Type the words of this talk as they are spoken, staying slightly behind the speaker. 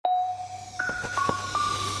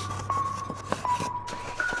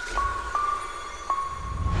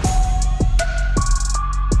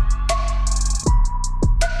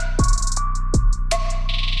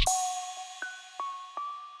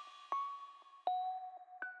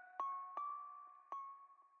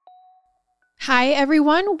Hi,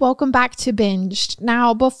 everyone. Welcome back to Binged.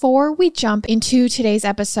 Now, before we jump into today's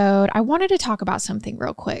episode, I wanted to talk about something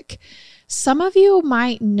real quick. Some of you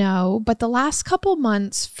might know, but the last couple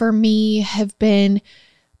months for me have been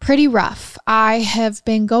pretty rough. I have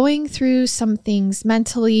been going through some things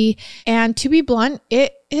mentally, and to be blunt,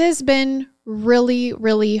 it has been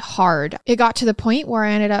really hard. It got to the point where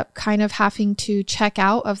I ended up kind of having to check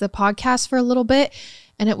out of the podcast for a little bit.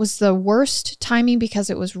 And it was the worst timing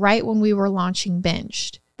because it was right when we were launching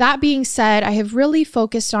Binged. That being said, I have really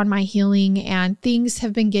focused on my healing and things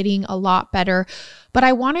have been getting a lot better. But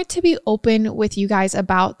I wanted to be open with you guys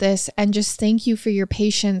about this and just thank you for your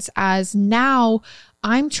patience, as now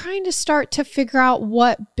I'm trying to start to figure out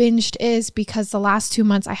what Binged is, because the last 2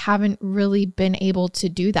 months I haven't really been able to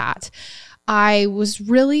do that. I was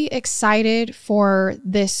really excited for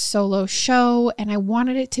this solo show and I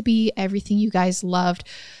wanted it to be everything you guys loved.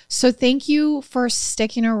 So thank you for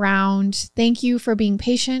sticking around. Thank you for being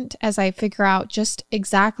patient as I figure out just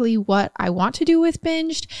exactly what I want to do with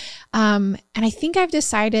Binged. And I think I've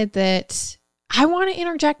decided that I want to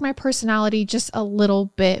interject my personality just a little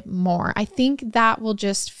bit more. I think that will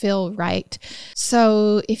just feel right.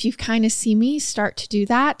 So if you kind of see me start to do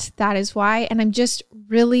that, that is why. And I'm just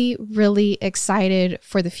really excited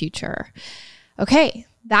for the future. Okay,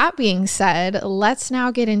 that being said, let's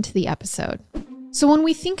now get into the episode. So when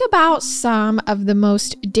we think about some of the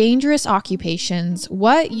most dangerous occupations,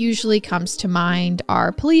 what usually comes to mind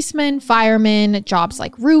are policemen, firemen, jobs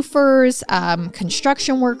like roofers,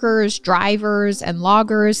 construction workers, drivers, and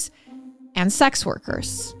loggers, and sex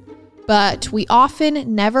workers. But we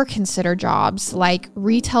often never consider jobs like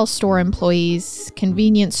retail store employees,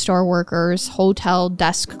 convenience store workers, hotel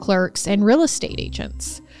desk clerks, and real estate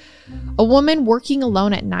agents. A woman working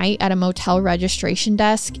alone at night at a motel registration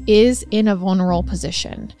desk is in a vulnerable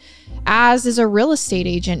position, as is a real estate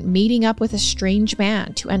agent meeting up with a strange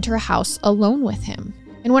man to enter a house alone with him.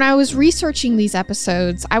 And when I was researching these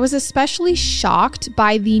episodes, I was especially shocked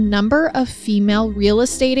by the number of female real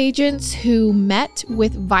estate agents who met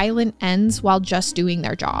with violent ends while just doing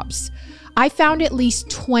their jobs. I found at least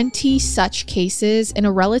 20 such cases in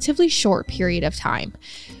a relatively short period of time.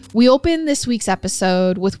 We open this week's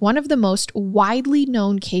episode with one of the most widely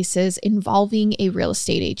known cases involving a real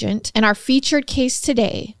estate agent, and our featured case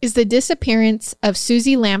today is the disappearance of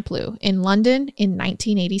Susie Lamplugh in London in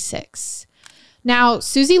 1986. Now,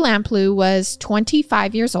 Susie Lamplugh was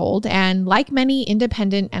 25 years old, and like many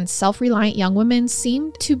independent and self-reliant young women,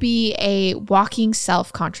 seemed to be a walking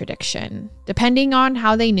self-contradiction. Depending on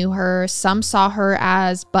how they knew her, some saw her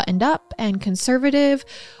as buttoned up and conservative,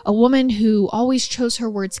 a woman who always chose her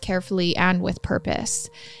words carefully and with purpose.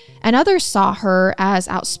 And others saw her as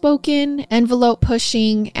outspoken,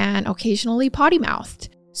 envelope-pushing, and occasionally potty-mouthed.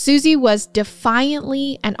 Susie was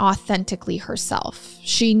defiantly and authentically herself.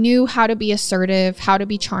 She knew how to be assertive, how to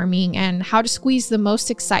be charming, and how to squeeze the most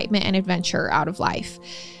excitement and adventure out of life.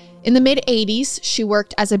 In the mid-'80s, she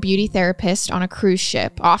worked as a beauty therapist on a cruise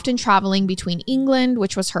ship, often traveling between England,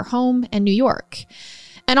 which was her home, and New York.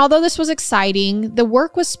 And although this was exciting, the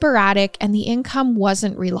work was sporadic and the income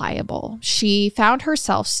wasn't reliable. She found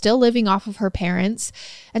herself still living off of her parents,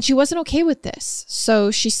 and she wasn't okay with this. So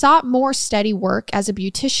she sought more steady work as a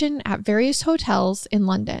beautician at various hotels in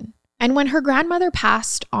London. And when her grandmother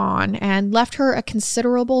passed on and left her a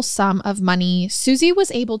considerable sum of money, Susie was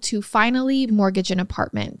able to finally mortgage an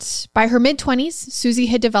apartment. By her mid-20s, Susie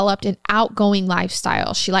had developed an outgoing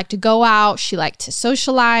lifestyle. She liked to go out, she liked to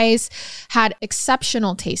socialize, had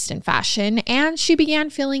exceptional taste in fashion, and she began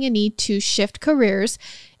feeling a need to shift careers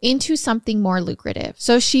into something more lucrative.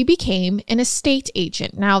 So she became an estate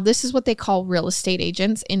agent. Now, this is what they call real estate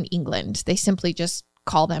agents in England. They simply just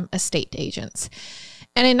call them estate agents.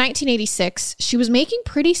 And in 1986, she was making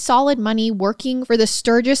pretty solid money working for the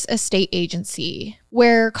Sturgis Estate Agency,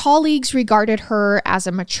 where colleagues regarded her as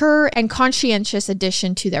a mature and conscientious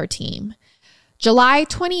addition to their team. July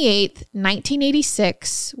 28th,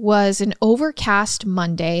 1986 was an overcast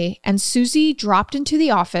Monday, and Susie dropped into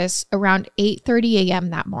the office around 8:30 a.m.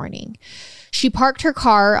 that morning. She parked her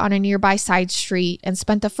car on a nearby side street and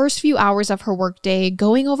spent the first few hours of her workday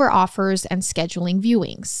going over offers and scheduling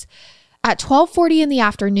viewings. At 12:40 in the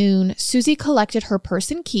afternoon, Susie collected her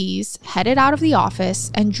purse and keys, headed out of the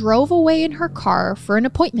office, and drove away in her car for an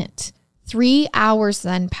appointment. 3 hours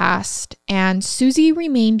then passed, and Susie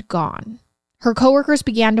remained gone. Her coworkers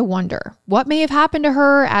began to wonder what may have happened to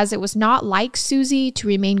her, as it was not like Susie to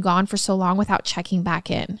remain gone for so long without checking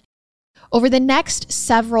back in. Over the next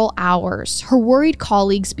several hours, her worried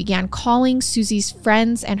colleagues began calling Susie's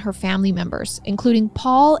friends and her family members, including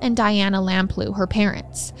Paul and Diana Lamplugh, her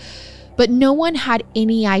parents. but no one had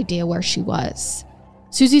any idea where she was.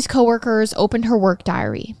 Susie's coworkers opened her work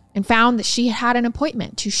diary and found that she had an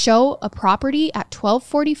appointment to show a property at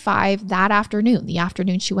 12:45 that afternoon, the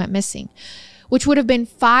afternoon she went missing, which would have been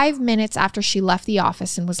 5 minutes after she left the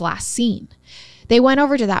office and was last seen. They went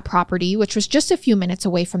over to that property, which was just a few minutes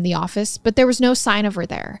away from the office, but there was no sign of her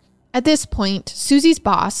there. At this point, Susie's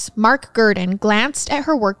boss, Mark Gurdon, glanced at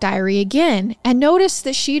her work diary again and noticed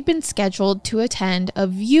that she had been scheduled to attend a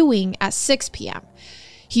viewing at 6 p.m.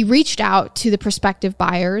 He reached out to the prospective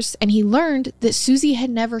buyers and he learned that Susie had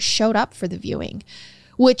never showed up for the viewing,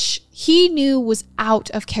 which he knew was out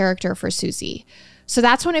of character for Susie. So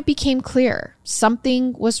that's when it became clear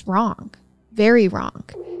something was wrong, very wrong.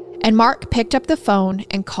 And Mark picked up the phone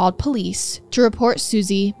and called police to report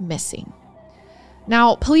Susie missing.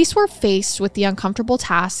 Now, police were faced with the uncomfortable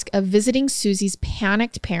task of visiting Susie's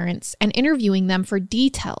panicked parents and interviewing them for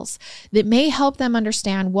details that may help them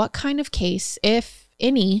understand what kind of case, if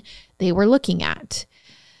any, they were looking at.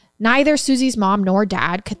 Neither Susie's mom nor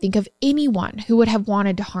dad could think of anyone who would have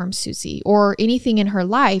wanted to harm Susie or anything in her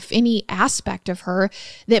life, any aspect of her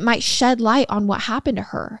that might shed light on what happened to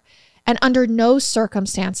her. And under no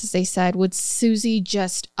circumstances, they said, would Susie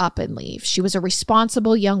just up and leave. She was a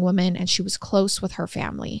responsible young woman and she was close with her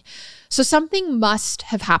family. So something must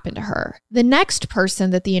have happened to her. The next person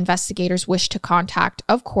that the investigators wished to contact,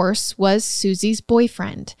 of course, was Susie's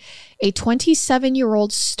boyfriend, a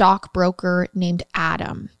 27-year-old stockbroker named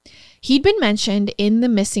Adam. He'd been mentioned in the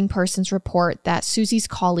missing persons report that Susie's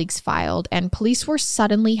colleagues filed, and police were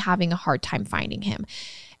suddenly having a hard time finding him.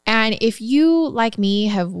 And if you, like me,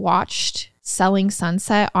 have watched Selling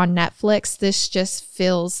Sunset on Netflix, this just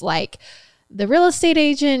feels like the real estate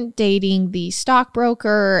agent dating the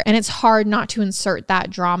stockbroker. And it's hard not to insert that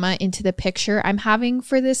drama into the picture I'm having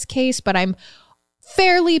for this case, but I'm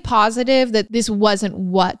fairly positive that this wasn't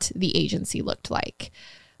what the agency looked like.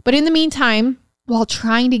 But in the meantime, while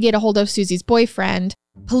trying to get a hold of Susie's boyfriend,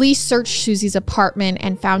 police searched Susie's apartment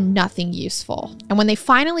and found nothing useful. And when they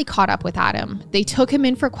finally caught up with Adam, they took him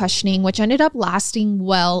in for questioning, which ended up lasting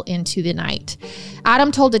well into the night.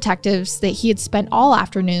 Adam told detectives that he had spent all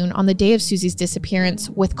afternoon on the day of Susie's disappearance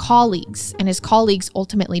with colleagues, and his colleagues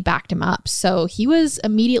ultimately backed him up. So he was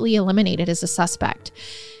immediately eliminated as a suspect.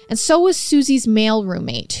 And so was Susie's male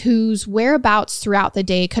roommate, whose whereabouts throughout the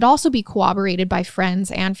day could also be corroborated by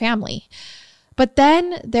friends and family. But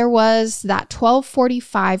then there was that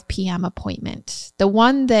 12:45 p.m. appointment, the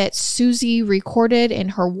one that Susie recorded in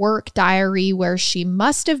her work diary where she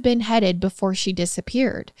must have been headed before she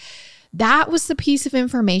disappeared. That was the piece of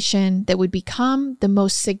information that would become the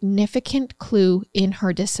most significant clue in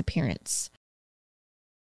her disappearance.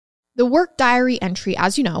 The work diary entry,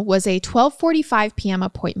 as you know, was a 12:45 p.m.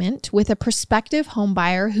 appointment with a prospective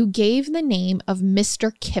homebuyer who gave the name of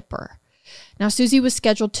Mr. Kipper. Now, Susie was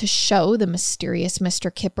scheduled to show the mysterious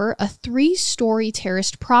Mr. Kipper a 3-story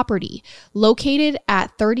terraced property located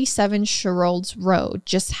at 37 Sherolds Road,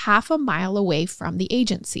 just half a mile away from the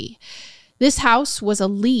agency. This house was a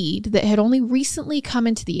lead that had only recently come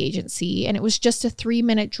into the agency, and it was just a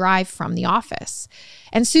 3-minute drive from the office.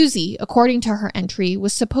 And Susie, according to her entry,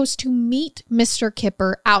 was supposed to meet Mr.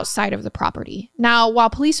 Kipper outside of the property. Now, while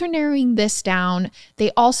police are narrowing this down, they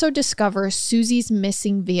also discover Susie's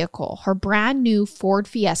missing vehicle, her brand new Ford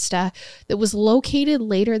Fiesta that was located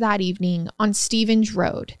later that evening on Stevens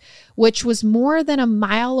Road, which was more than a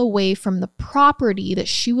mile away from the property that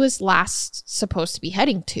she was last supposed to be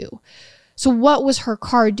heading to. So what was her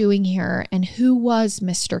car doing here, and who was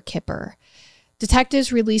Mr. Kipper?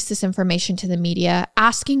 Detectives released this information to the media,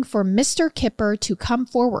 asking for Mr. Kipper to come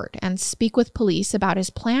forward and speak with police about his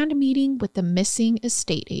planned meeting with the missing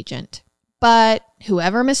estate agent. But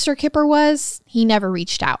whoever Mr. Kipper was, he never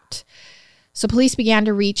reached out. So police began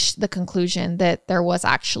to reach the conclusion that there was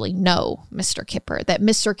actually no Mr. Kipper, that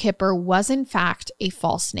Mr. Kipper was in fact a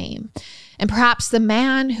false name. And perhaps the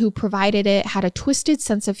man who provided it had a twisted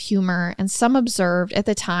sense of humor, and some observed at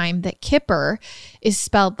the time that Kipper is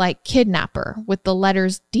spelled like kidnapper with the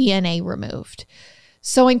letters DNA removed.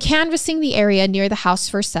 So in canvassing the area near the house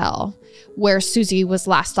for sale, where Susie was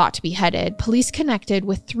last thought to be headed, police connected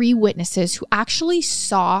with 3 witnesses who actually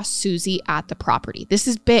saw Susie at the property. This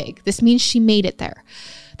is big. This means she made it there.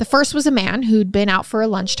 The first was a man who'd been out for a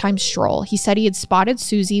lunchtime stroll. He said he had spotted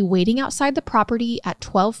Susie waiting outside the property at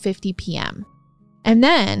 12:50 p.m. And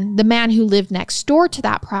then the man who lived next door to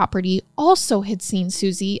that property also had seen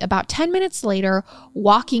Susie about 10 minutes later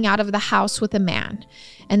walking out of the house with a man.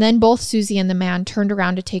 And then both Susie and the man turned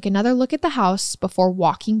around to take another look at the house before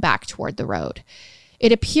walking back toward the road.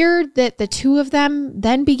 It appeared that the two of them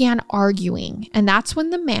then began arguing, and that's when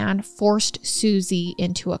the man forced Susie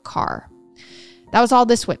into a car. That was all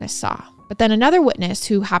this witness saw. But then another witness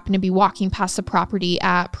who happened to be walking past the property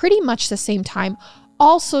at pretty much the same time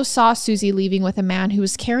also saw Susie leaving with a man who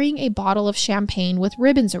was carrying a bottle of champagne with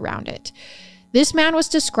ribbons around it. This man was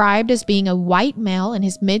described as being a white male in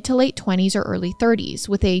his mid to late 20s or early 30s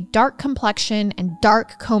with a dark complexion and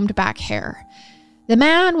dark combed back hair. The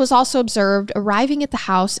man was also observed arriving at the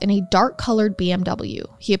house in a dark-colored BMW.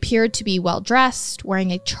 He appeared to be well-dressed,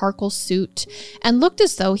 wearing a charcoal suit, and looked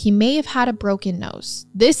as though he may have had a broken nose.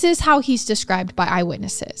 This is how he's described by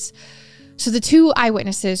eyewitnesses. So the two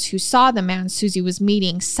eyewitnesses who saw the man Susie was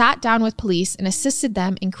meeting sat down with police and assisted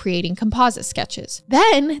them in creating composite sketches.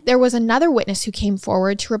 Then there was another witness who came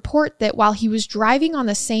forward to report that while he was driving on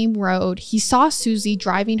the same road, he saw Susie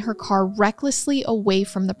driving her car recklessly away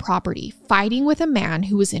from the property, fighting with a man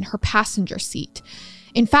who was in her passenger seat.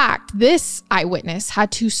 In fact, this eyewitness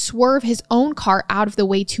had to swerve his own car out of the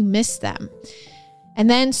way to miss them. And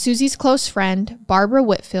then Susie's close friend, Barbara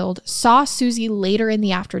Whitfield, saw Susie later in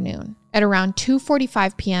the afternoon at around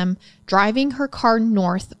 2:45 p.m. driving her car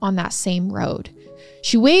north on that same road.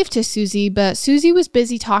 She waved to Susie, but Susie was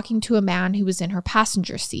busy talking to a man who was in her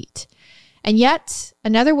passenger seat. And yet,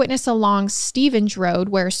 another witness along Stevens Road,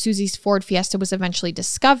 where Susie's Ford Fiesta was eventually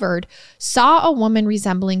discovered, saw a woman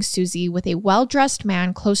resembling Susie with a well-dressed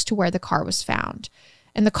man close to where the car was found.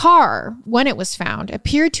 And the car, when it was found,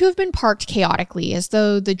 appeared to have been parked chaotically, as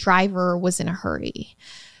though the driver was in a hurry.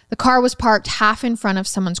 The car was parked half in front of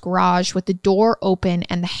someone's garage with the door open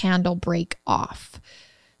and the handle brake off.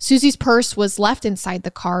 Susie's purse was left inside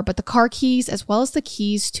the car, but the car keys, as well as the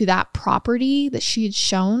keys to that property that she had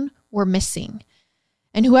shown, were missing.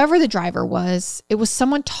 And whoever the driver was, it was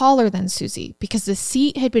someone taller than Susie because the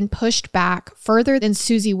seat had been pushed back further than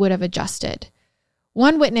Susie would have adjusted.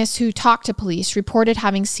 One witness who talked to police reported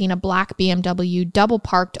having seen a black BMW double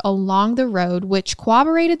parked along the road, which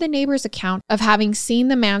corroborated the neighbor's account of having seen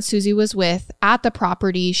the man Susie was with at the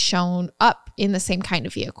property shown up in the same kind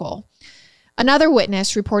of vehicle. Another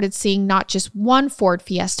witness reported seeing not just one Ford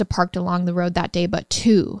Fiesta parked along the road that day, but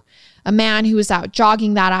two. A man who was out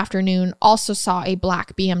jogging that afternoon also saw a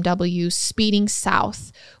black BMW speeding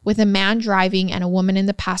south with a man driving and a woman in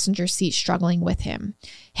the passenger seat struggling with him,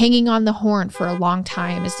 hanging on the horn for a long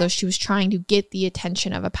time as though she was trying to get the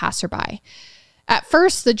attention of a passerby. At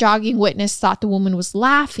first, the jogging witness thought the woman was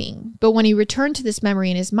laughing, but when he returned to this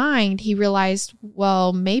memory in his mind, he realized,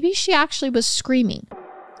 well, maybe she actually was screaming.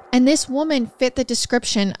 And this woman fit the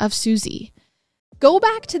description of Susie. Go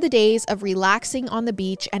back to the days of relaxing on the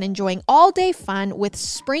beach and enjoying all-day fun with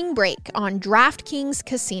Spring Break on DraftKings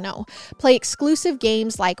Casino. Play exclusive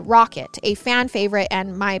games like Rocket, a fan favorite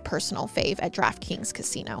and my personal fave at DraftKings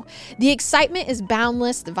Casino. The excitement is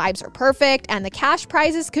boundless, the vibes are perfect, and the cash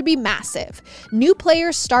prizes could be massive. New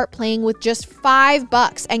players start playing with just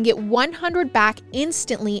 $5 and get $100 back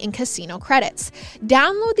instantly in casino credits.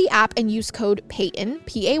 Download the app and use code PAYTON,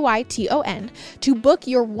 P-A-Y-T-O-N, to book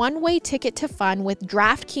your one-way ticket to fun with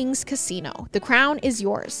DraftKings Casino. The crown is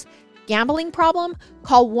yours. Gambling problem?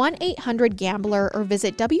 Call 1-800-GAMBLER or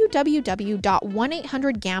visit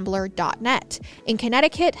www.1800gambler.net. In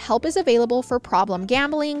Connecticut, help is available for problem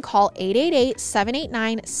gambling. Call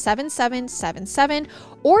 888-789-7777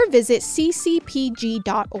 or visit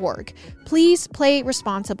ccpg.org. Please play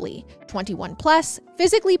responsibly. 21 plus,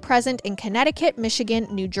 physically present in Connecticut, Michigan,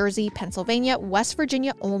 New Jersey, Pennsylvania, West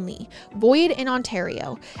Virginia only. Void in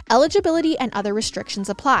Ontario. Eligibility and other restrictions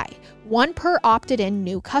apply. 1 per opted-in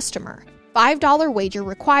new customer. $5 wager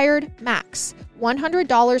required, max.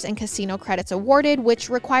 $100 in casino credits awarded, which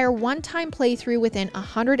require one-time playthrough within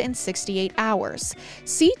 168 hours.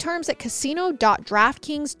 See terms at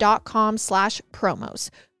casino.draftkings.com/promos.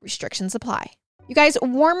 Restrictions apply. You guys,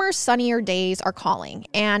 warmer, sunnier days are calling,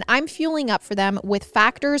 and I'm fueling up for them with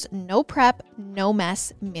Factor's no prep, no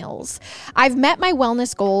mess meals. I've met my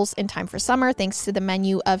wellness goals in time for summer thanks to the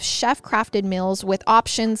menu of chef-crafted meals with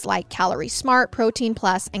options like Calorie Smart, Protein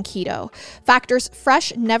Plus, and Keto. Factor's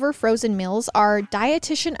fresh, never frozen meals are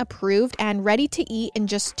dietitian approved and ready to eat in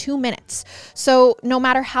just 2 minutes. So no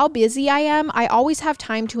matter how busy I am, I always have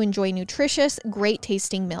time to enjoy nutritious, great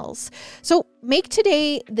tasting meals. So make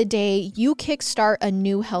today the day you kickstart a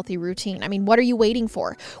new healthy routine. I mean, what are you waiting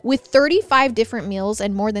for? With 35 different meals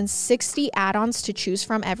and more than 60 add-ons to choose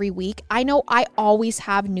from every week, I know I always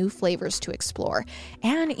have new flavors to explore.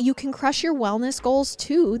 And you can crush your wellness goals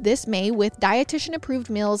too this May with dietitian-approved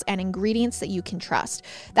meals and ingredients that you can trust.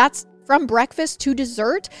 That's From breakfast to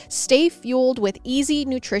dessert, stay fueled with easy,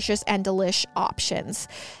 nutritious, and delish options.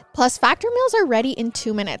 Plus, Factor meals are ready in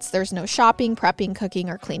 2 minutes. There's no shopping, prepping, cooking,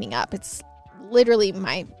 or cleaning up. It's literally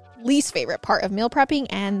my least favorite part of meal prepping,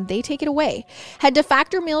 and they take it away. Head to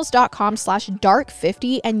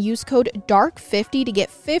factormeals.com/dark50 and use code dark50 to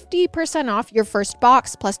get 50% off your first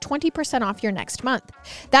box plus 20% off your next month.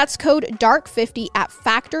 That's code dark50 at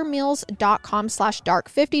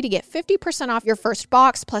factormeals.com/dark50 to get 50% off your first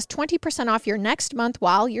box plus 20% off your next month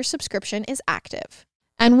while your subscription is active.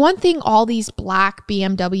 And one thing all these black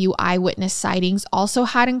BMW eyewitness sightings also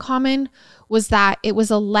had in common was that it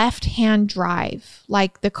was a left-hand drive,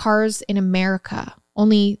 like the cars in America.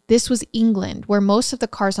 Only this was England, where most of the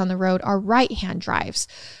cars on the road are right-hand drives.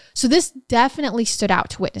 So this definitely stood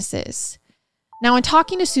out to witnesses. Now, in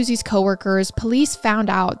talking to Susie's coworkers, police found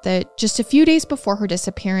out that just a few days before her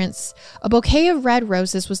disappearance, a bouquet of red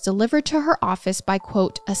roses was delivered to her office by,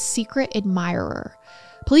 quote, a secret admirer.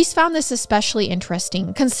 Police found this especially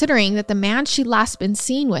interesting, considering that the man she'd last been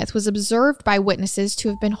seen with was observed by witnesses to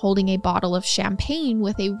have been holding a bottle of champagne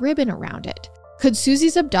with a ribbon around it. Could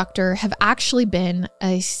Susie's abductor have actually been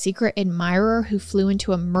a secret admirer who flew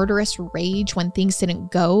into a murderous rage when things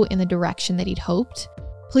didn't go in the direction that he'd hoped?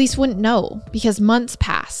 Police wouldn't know because months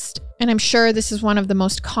passed, and I'm sure this is one of the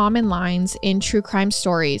most common lines in true crime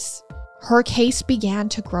stories. Her case began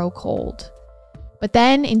to grow cold. But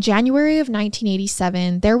then in January of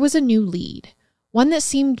 1987, there was a new lead, one that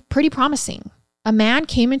seemed pretty promising. A man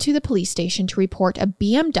came into the police station to report a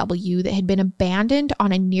BMW that had been abandoned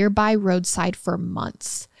on a nearby roadside for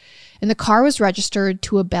months. And the car was registered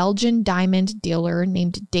to a Belgian diamond dealer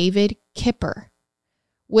named David Kipper,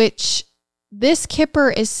 which this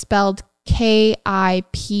Kipper is spelled Kipper,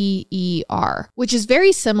 which is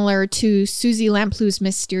very similar to Susie Lamplou's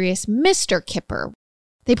mysterious Mr. Kipper.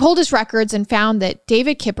 They pulled his records and found that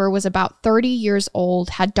David Kipper was about 30 years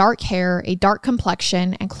old, had dark hair, a dark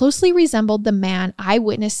complexion, and closely resembled the man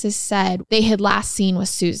eyewitnesses said they had last seen with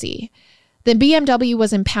Susie. The BMW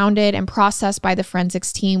was impounded and processed by the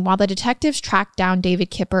forensics team while the detectives tracked down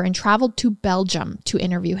David Kipper and traveled to Belgium to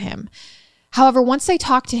interview him. However, once they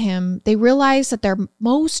talked to him, they realized that their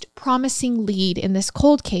most promising lead in this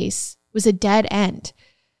cold case was a dead end.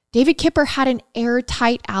 David Kipper had an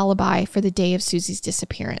airtight alibi for the day of Susie's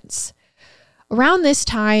disappearance. Around this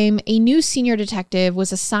time, a new senior detective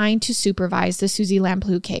was assigned to supervise the Susie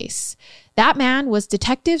Lamplugh case. That man was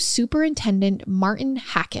Detective Superintendent Martin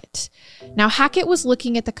Hackett. Now, Hackett was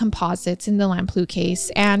looking at the composites in the Lamplugh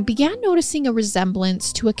case and began noticing a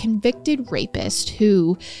resemblance to a convicted rapist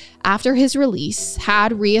who, after his release,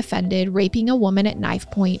 had reoffended raping a woman at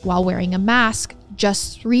knife point while wearing a mask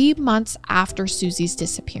just 3 months after Susie's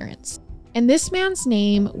disappearance. And this man's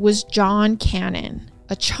name was John Cannon,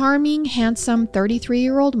 a charming, handsome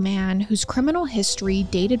 33-year-old man whose criminal history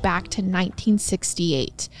dated back to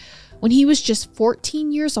 1968, when he was just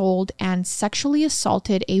 14 years old and sexually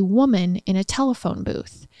assaulted a woman in a telephone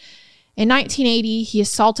booth. In 1980, he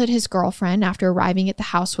assaulted his girlfriend after arriving at the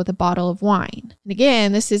house with a bottle of wine. And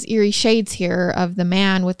again, this is eerie shades here of the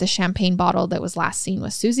man with the champagne bottle that was last seen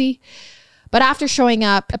with Susie. But after showing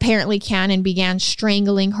up, apparently Cannon began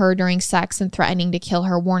strangling her during sex and threatening to kill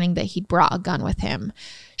her, warning that he'd brought a gun with him.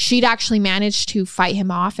 She'd actually managed to fight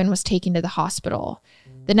him off and was taken to the hospital.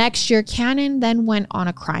 The next year, Cannon then went on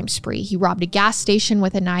a crime spree. He robbed a gas station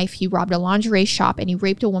with a knife, he robbed a lingerie shop, and he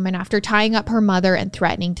raped a woman after tying up her mother and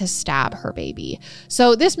threatening to stab her baby.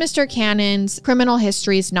 So this Mr. Cannon's criminal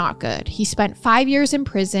history is not good. He spent 5 years in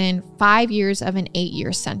prison, 5 years of an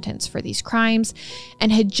 8-year sentence for these crimes,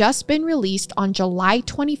 and had just been released on July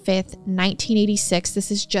 25th, 1986.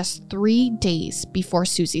 This is just 3 days before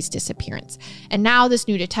Susie's disappearance. And now this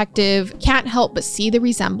new detective can't help but see the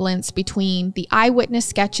resemblance between the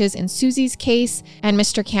eyewitness sketches in Susie's case and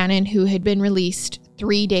Mr. Cannon, who had been released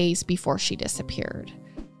 3 days before she disappeared.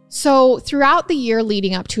 So throughout the year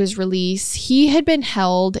leading up to his release, he had been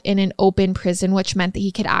held in an open prison, which meant that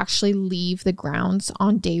he could actually leave the grounds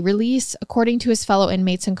on day release. According to his fellow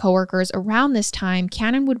inmates and coworkers, around this time,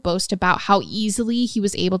 Cannon would boast about how easily he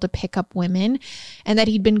was able to pick up women and that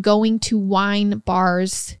he'd been going to wine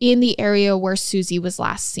bars in the area where Susie was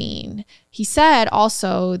last seen. He said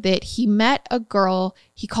also that he met a girl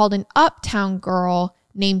he called an uptown girl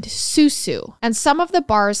named Susu. And some of the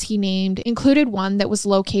bars he named included one that was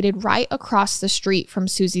located right across the street from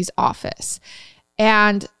Susie's office.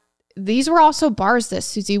 And these were also bars that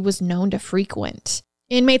Susie was known to frequent.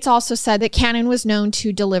 Inmates also said that Cannon was known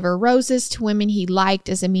to deliver roses to women he liked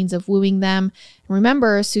as a means of wooing them. And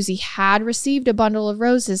remember, Susie had received a bundle of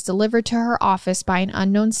roses delivered to her office by an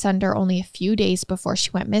unknown sender only a few days before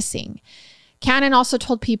she went missing. Cannon also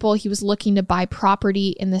told people he was looking to buy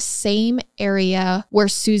property in the same area where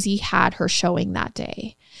Susie had her showing that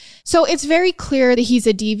day. So it's very clear that he's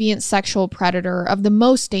a deviant sexual predator of the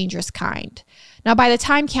most dangerous kind. Now, by the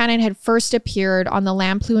time Cannon had first appeared on the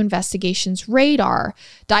Lamplugh investigation's radar,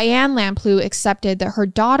 Diane Lamplugh accepted that her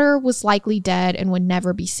daughter was likely dead and would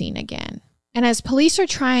never be seen again. And as police are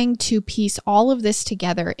trying to piece all of this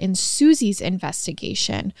together in Susie's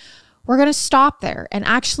investigation, we're going to stop there and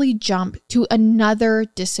actually jump to another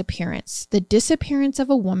disappearance, the disappearance of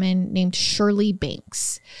a woman named Shirley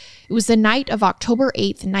Banks. It was the night of October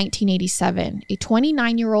 8th, 1987. A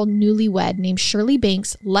 29-year-old newlywed named Shirley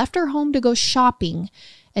Banks left her home to go shopping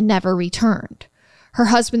and never returned. Her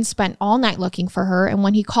husband spent all night looking for her, and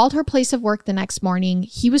when he called her place of work the next morning,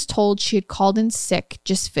 he was told she had called in sick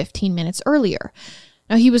just 15 minutes earlier.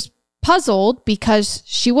 Now, he was puzzled because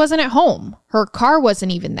she wasn't at home. Her car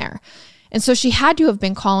wasn't even there. And so she had to have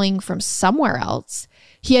been calling from somewhere else.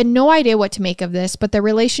 He had no idea what to make of this, but the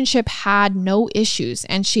relationship had no issues,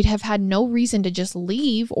 and she'd have had no reason to just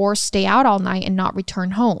leave or stay out all night and not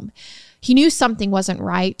return home. He knew something wasn't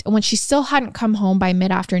right, and when she still hadn't come home by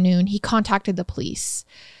mid-afternoon, he contacted the police.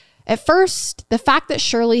 At first, the fact that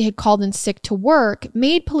Shirley had called in sick to work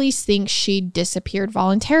made police think she'd disappeared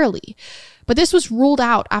voluntarily. But this was ruled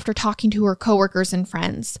out after talking to her coworkers and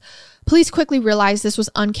friends. Police quickly realized this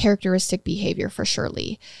was uncharacteristic behavior for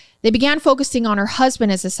Shirley. They began focusing on her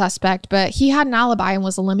husband as a suspect, but he had an alibi and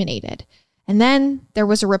was eliminated. And then there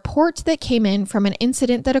was a report that came in from an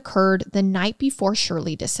incident that occurred the night before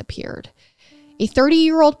Shirley disappeared. A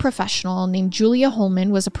 30-year-old professional named Julia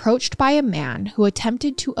Holman was approached by a man who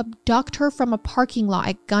attempted to abduct her from a parking lot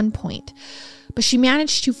at gunpoint, but she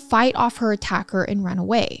managed to fight off her attacker and run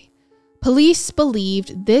away. Police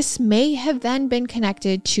believed this may have then been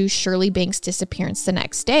connected to Shirley Banks' disappearance the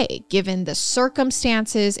next day, given the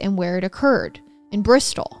circumstances and where it occurred, in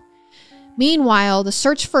Bristol. Meanwhile, the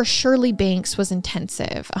search for Shirley Banks was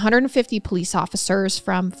intensive. 150 police officers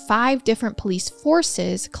from 5 different police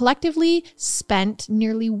forces collectively spent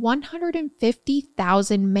nearly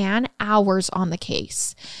 150,000 man-hours on the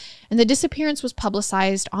case. And the disappearance was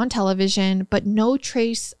publicized on television, but no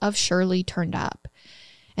trace of Shirley turned up.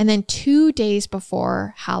 And then 2 days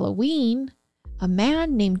before Halloween, a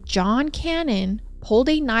man named John Cannon pulled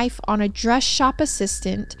a knife on a dress shop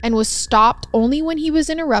assistant and was stopped only when he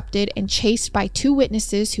was interrupted and chased by 2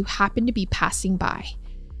 witnesses who happened to be passing by.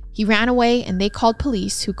 He ran away and they called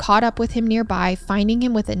police, who caught up with him nearby, finding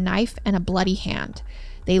him with a knife and a bloody hand.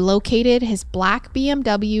 They located his black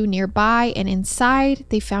BMW nearby, and inside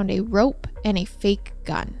they found a rope and a fake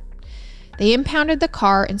gun. They impounded the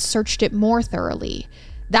car and searched it more thoroughly.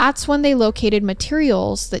 That's when they located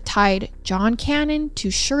materials that tied John Cannon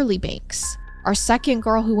to Shirley Banks, our second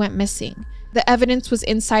girl who went missing. The evidence was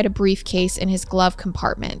inside a briefcase in his glove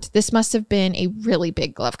compartment. This must have been a really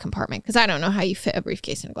big glove compartment, because I don't know how you fit a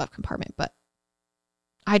briefcase in a glove compartment, but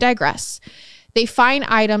I digress. They find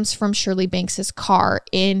items from Shirley Banks's car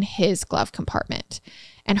in his glove compartment,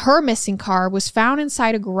 and her missing car was found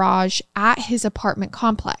inside a garage at his apartment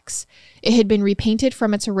complex. It had been repainted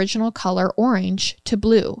from its original color, orange, to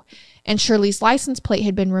blue, and Shirley's license plate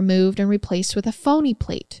had been removed and replaced with a phony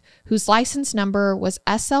plate, whose license number was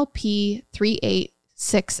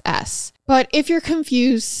SLP386S. But if you're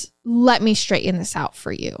confused, let me straighten this out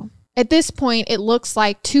for you. At this point, it looks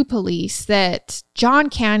like to police that John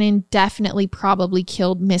Cannon definitely probably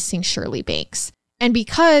killed missing Shirley Banks. And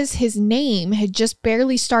because his name had just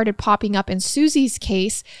barely started popping up in Susie's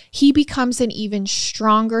case, he becomes an even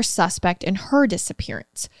stronger suspect in her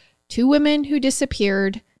disappearance. 2 women who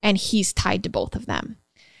disappeared, and he's tied to both of them.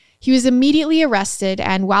 He was immediately arrested,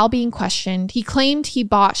 and while being questioned, he claimed he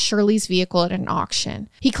bought Shirley's vehicle at an auction.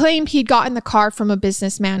 He claimed he'd gotten the car from a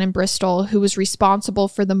businessman in Bristol who was responsible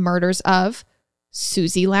for the murders of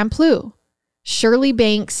Susie Lamplugh, Shirley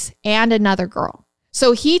Banks, and another girl.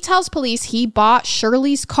 So he tells police he bought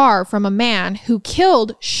Shirley's car from a man who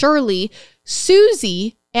killed Shirley,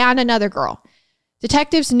 Susie, and another girl.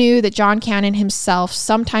 Detectives knew that John Cannon himself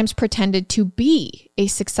sometimes pretended to be a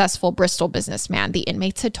successful Bristol businessman. The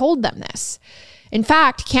inmates had told them this. In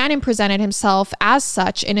fact, Cannon presented himself as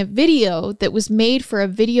such in a video that was made for a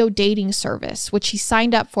video dating service, which he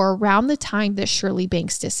signed up for around the time that Shirley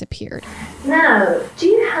Banks disappeared. Now, do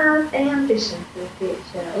you have any ambition for the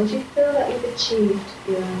future, or do you feel that you've achieved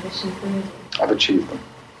your ambitions already? I've achieved them.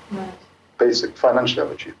 Right. Financially,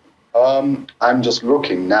 I've achieved them. I'm just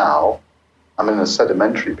looking now. I'm in a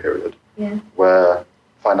sedimentary period where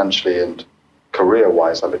financially and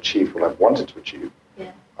career-wise I've achieved what I've wanted to achieve.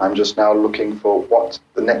 Yeah. I'm just now looking for what's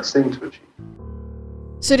the next thing to achieve.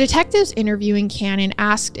 So detectives interviewing Cannon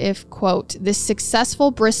asked if, quote, this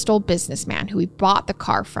successful Bristol businessman who he bought the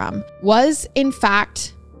car from was in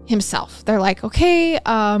fact himself. They're like, okay,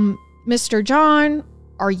 Mr. John,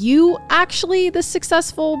 are you actually the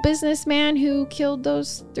successful businessman who killed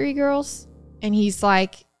those 3 girls? And he's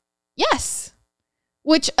like, yes,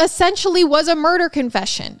 which essentially was a murder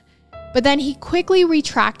confession. But then he quickly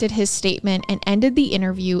retracted his statement and ended the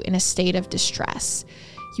interview in a state of distress.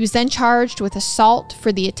 He was then charged with assault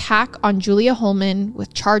for the attack on Julia Holman,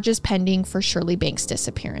 with charges pending for Shirley Banks'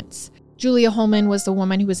 disappearance. Julia Holman was the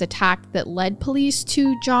woman who was attacked that led police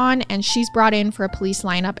to John, and she's brought in for a police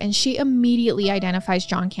lineup, and she immediately identifies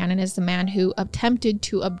John Cannon as the man who attempted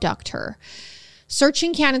to abduct her.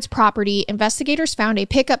 Searching Cannon's property, investigators found a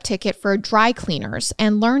pickup ticket for dry cleaners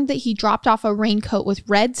and learned that he dropped off a raincoat with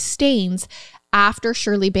red stains after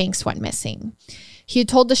Shirley Banks went missing. He had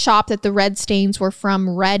told the shop that the red stains were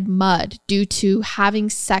from red mud due to having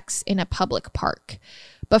sex in a public park.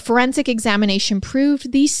 But forensic examination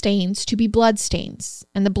proved these stains to be blood stains,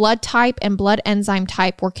 and the blood type and blood enzyme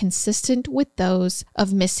type were consistent with those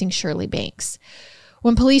of missing Shirley Banks.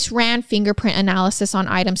 When police ran fingerprint analysis on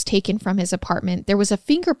items taken from his apartment, there was a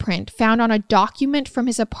fingerprint found on a document from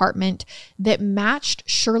his apartment that matched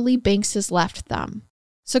Shirley Banks' left thumb.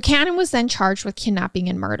 So Cannon was then charged with kidnapping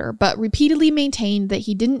and murder, but repeatedly maintained that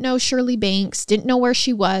he didn't know Shirley Banks, didn't know where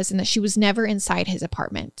she was, and that she was never inside his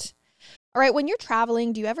apartment. All right, when you're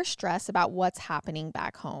traveling, do you ever stress about what's happening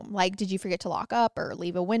back home? Like, did you forget to lock up or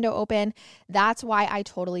leave a window open? That's why I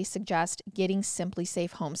totally suggest getting Simply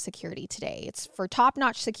Safe Home Security today. It's for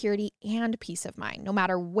top-notch security and peace of mind, no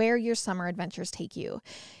matter where your summer adventures take you.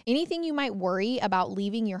 Anything you might worry about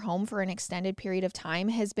leaving your home for an extended period of time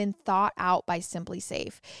has been thought out by Simply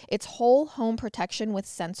Safe. It's whole home protection with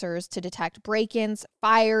sensors to detect break-ins,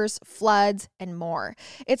 fires, floods, and more.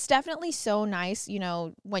 It's definitely so nice,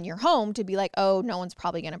 when you're home to be like, oh, no one's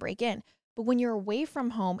probably going to break in. But when you're away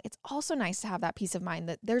from home, it's also nice to have that peace of mind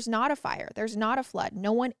that there's not a fire, there's not a flood,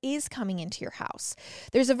 no one is coming into your house.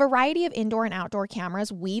 There's a variety of indoor and outdoor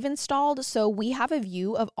cameras we've installed, so we have a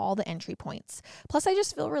view of all the entry points. Plus, I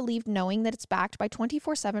just feel relieved knowing that it's backed by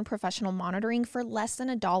 24/7 professional monitoring for less than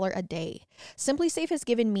 $1 a day. Simply Safe has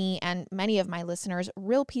given me and many of my listeners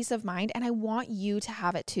real peace of mind, and I want you to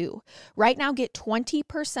have it too. Right now, get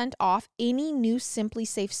 20% off any new Simply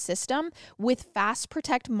Safe system with Fast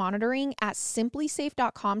Protect monitoring at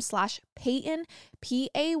simplysafe.com/Payton,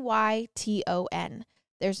 Payton.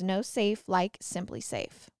 There's no safe like Simply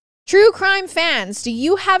Safe. True crime fans, do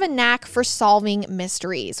you have a knack for solving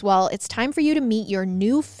mysteries? Well, it's time for you to meet your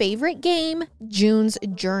new favorite game, June's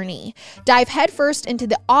Journey. Dive headfirst into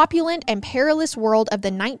the opulent and perilous world of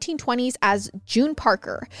the 1920s as June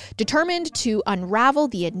Parker, determined to unravel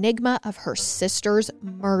the enigma of her sister's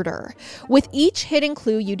murder. With each hidden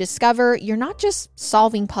clue you discover, you're not just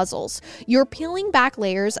solving puzzles. You're peeling back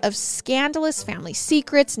layers of scandalous family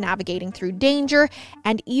secrets, navigating through danger,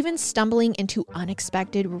 and even stumbling into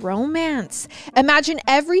unexpected romance. Imagine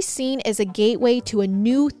every scene as a gateway to a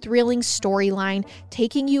new thrilling storyline,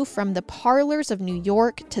 taking you from the parlors of New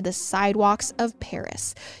York to the sidewalks of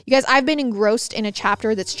Paris. You guys, I've been engrossed in a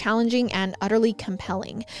chapter that's challenging and utterly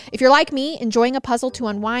compelling. If you're like me, enjoying a puzzle to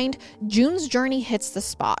unwind, June's Journey hits the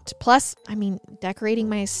spot. Plus, decorating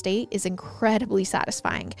my estate is incredibly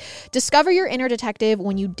satisfying. Discover your inner detective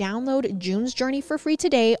when you download June's Journey for free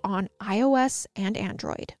today on iOS and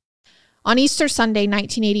Android. On Easter Sunday,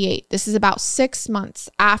 1988, this is about 6 months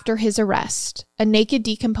after his arrest, a naked,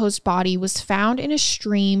 decomposed body was found in a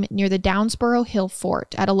stream near the Downsboro Hill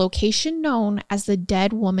Fort at a location known as the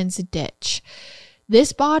Dead Woman's Ditch.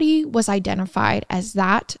 This body was identified as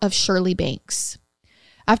that of Shirley Banks.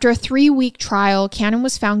 After a 3-week trial, Cannon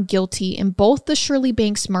was found guilty in both the Shirley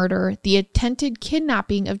Banks murder, the attempted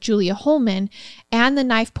kidnapping of Julia Holman, and the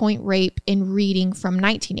knife-point rape in Reading from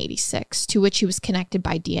 1986, to which he was connected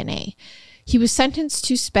by DNA. He was sentenced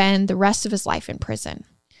to spend the rest of his life in prison.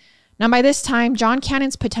 Now, by this time, John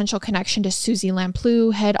Cannon's potential connection to Susie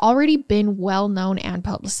Lamplugh had already been well known and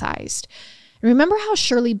publicized. Remember how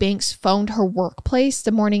Shirley Banks phoned her workplace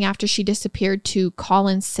the morning after she disappeared to call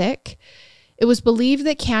in sick? It was believed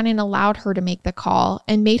that Cannon allowed her to make the call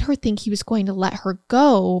and made her think he was going to let her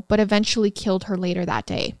go, but eventually killed her later that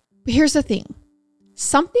day. But here's the thing.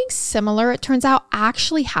 Something similar, it turns out,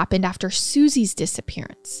 actually happened after Susie's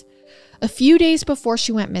disappearance. A few days before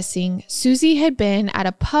she went missing, Susie had been at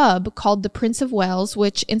a pub called the Prince of Wales,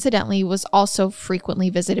 which incidentally was also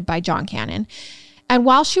frequently visited by John Cannon. And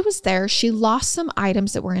while she was there, she lost some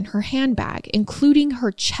items that were in her handbag, including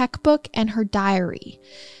her checkbook and her diary.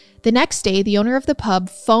 The next day, the owner of the pub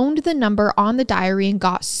phoned the number on the diary and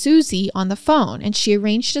got Susie on the phone, and she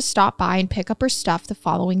arranged to stop by and pick up her stuff the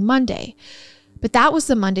following Monday. But that was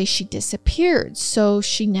the Monday she disappeared, so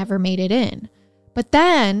she never made it in. But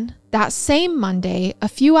then, that same Monday, a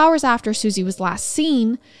few hours after Susie was last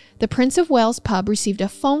seen, the Prince of Wales pub received a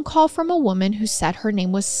phone call from a woman who said her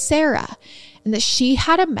name was Sarah and that she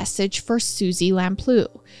had a message for Susie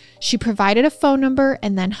Lamplugh. She provided a phone number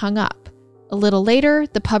and then hung up. A little later,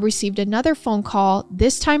 the pub received another phone call,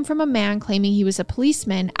 this time from a man claiming he was a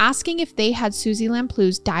policeman, asking if they had Susie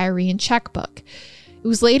Lamplugh's diary and checkbook. It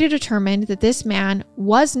was later determined that this man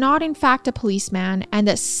was not in fact a policeman and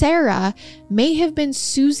that Sarah may have been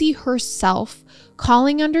Susie herself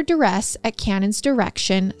calling under duress at Cannon's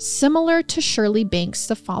direction, similar to Shirley Banks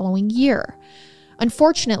the following year.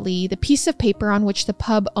 Unfortunately, the piece of paper on which the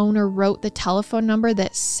pub owner wrote the telephone number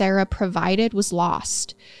that Sarah provided was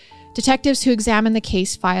lost. Detectives who examined the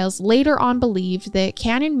case files later on believed that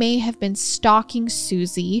Cannon may have been stalking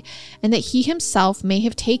Susie and that he himself may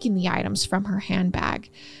have taken the items from her handbag.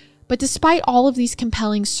 But despite all of these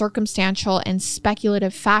compelling circumstantial and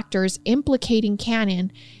speculative factors implicating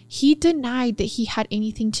Cannon, he denied that he had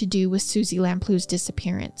anything to do with Susie Lamplugh's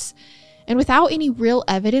disappearance. And without any real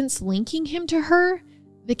evidence linking him to her,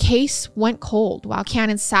 the case went cold while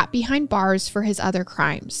Cannon sat behind bars for his other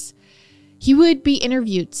crimes. He would be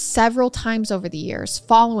interviewed several times over the years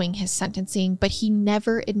following his sentencing, but he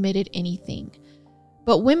never admitted anything.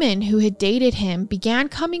 But women who had dated him began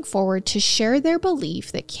coming forward to share their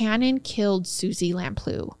belief that Cannon killed Susie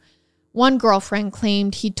Lamplugh. One girlfriend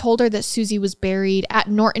claimed he'd told her that Susie was buried at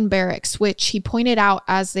Norton Barracks, which he pointed out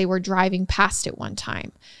as they were driving past it one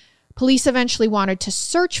time. Police eventually wanted to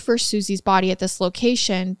search for Susie's body at this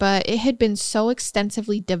location, but it had been so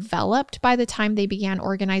extensively developed by the time they began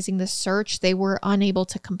organizing the search, they were unable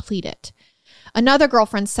to complete it. Another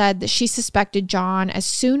girlfriend said that she suspected John as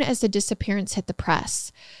soon as the disappearance hit the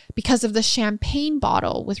press. Because of the champagne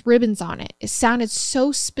bottle with ribbons on it, it sounded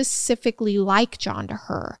so specifically like John to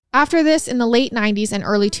her. After this, in the late 90s and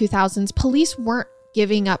early 2000s, police weren't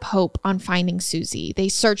giving up hope on finding Susie. They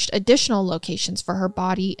searched additional locations for her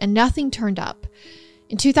body and nothing turned up.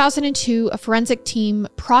 In 2002, a forensic team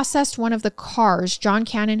processed one of the cars John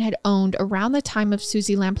Cannon had owned around the time of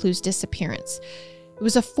Susie Lamplugh's disappearance. It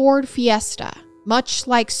was a Ford Fiesta, much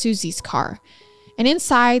like Susie's car. And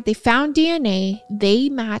inside, they found DNA they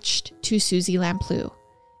matched to Susie Lamplugh.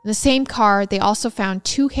 In the same car, they also found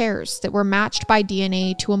 2 hairs that were matched by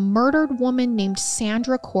DNA to a murdered woman named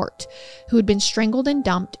Sandra Court, who had been strangled and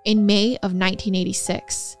dumped in May of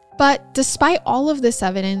 1986. But despite all of this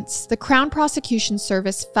evidence, the Crown Prosecution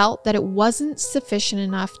Service felt that it wasn't sufficient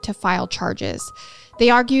enough to file charges. They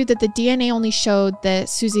argued that the DNA only showed that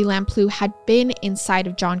Susie Lamplugh had been inside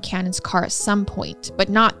of John Cannon's car at some point, but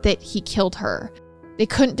not that he killed her. They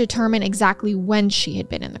couldn't determine exactly when she had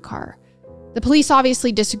been in the car. The police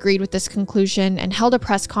obviously disagreed with this conclusion and held a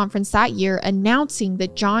press conference that year announcing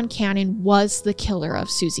that John Cannon was the killer of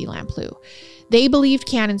Susie Lamplugh. They believed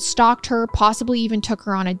Cannon stalked her, possibly even took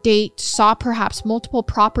her on a date, saw perhaps multiple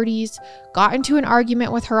properties, got into an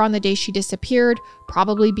argument with her on the day she disappeared,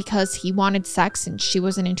 probably because he wanted sex and she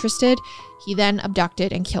wasn't interested. He then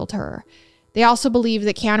abducted and killed her. They also believe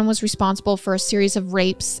that Cannon was responsible for a series of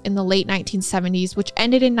rapes in the late 1970s, which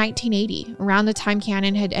ended in 1980, around the time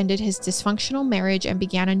Cannon had ended his dysfunctional marriage and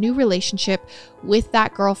began a new relationship with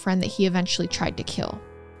that girlfriend that he eventually tried to kill.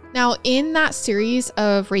 Now, in that series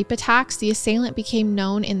of rape attacks, the assailant became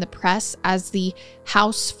known in the press as the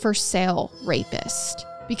house for sale rapist,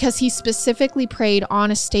 because he specifically preyed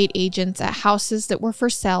on estate agents at houses that were for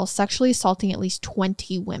sale, sexually assaulting at least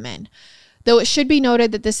 20 women. Though it should be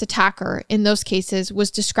noted that this attacker, in those cases, was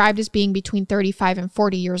described as being between 35 and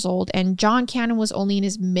 40 years old, and John Cannon was only in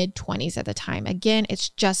his mid-20s at the time. Again, it's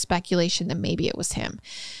just speculation that maybe it was him.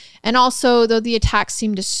 And also, though the attacks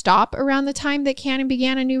seemed to stop around the time that Cannon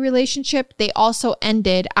began a new relationship, they also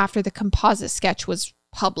ended after the composite sketch was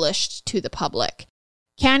published to the public.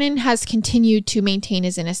 Cannon has continued to maintain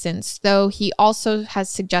his innocence, though he also has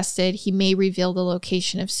suggested he may reveal the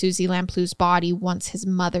location of Susie Lamplugh's body once his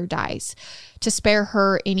mother dies, to spare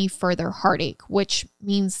her any further heartache, which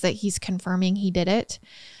means that he's confirming he did it.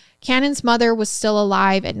 Cannon's mother was still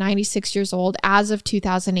alive at 96 years old as of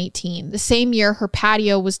 2018, the same year her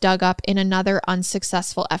patio was dug up in another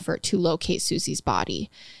unsuccessful effort to locate Susie's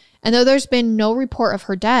body. And though there's been no report of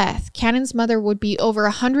her death, Cannon's mother would be over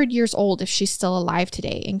 100 years old if she's still alive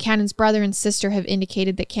today, and Cannon's brother and sister have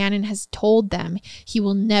indicated that Cannon has told them he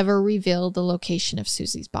will never reveal the location of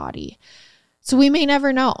Susie's body. So we may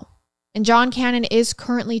never know. And John Cannon is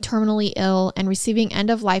currently terminally ill and receiving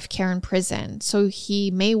end-of-life care in prison, so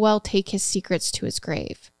he may well take his secrets to his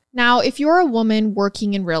grave. Now, if you're a woman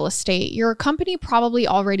working in real estate, your company probably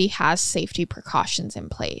already has safety precautions in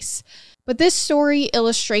place. But this story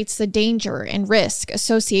illustrates the danger and risk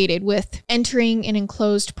associated with entering an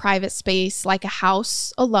enclosed private space like a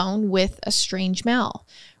house alone with a strange male,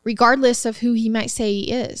 regardless of who he might say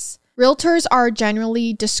he is. Realtors are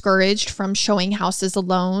generally discouraged from showing houses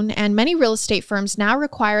alone, and many real estate firms now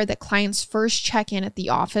require that clients first check in at the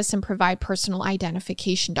office and provide personal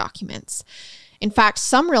identification documents. In fact,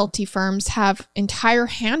 some realty firms have entire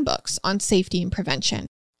handbooks on safety and prevention.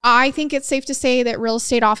 I think it's safe to say that real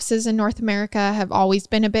estate offices in North America have always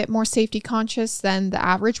been a bit more safety conscious than the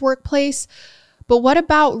average workplace. But what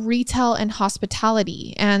about retail and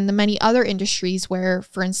hospitality and the many other industries where,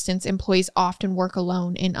 for instance, employees often work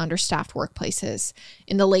alone in understaffed workplaces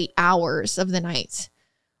in the late hours of the night?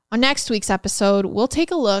 On next week's episode, we'll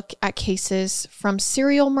take a look at cases from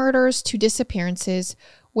serial murders to disappearances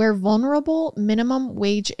where vulnerable minimum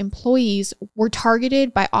wage employees were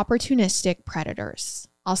targeted by opportunistic predators.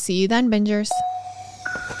 I'll see you then, bingers.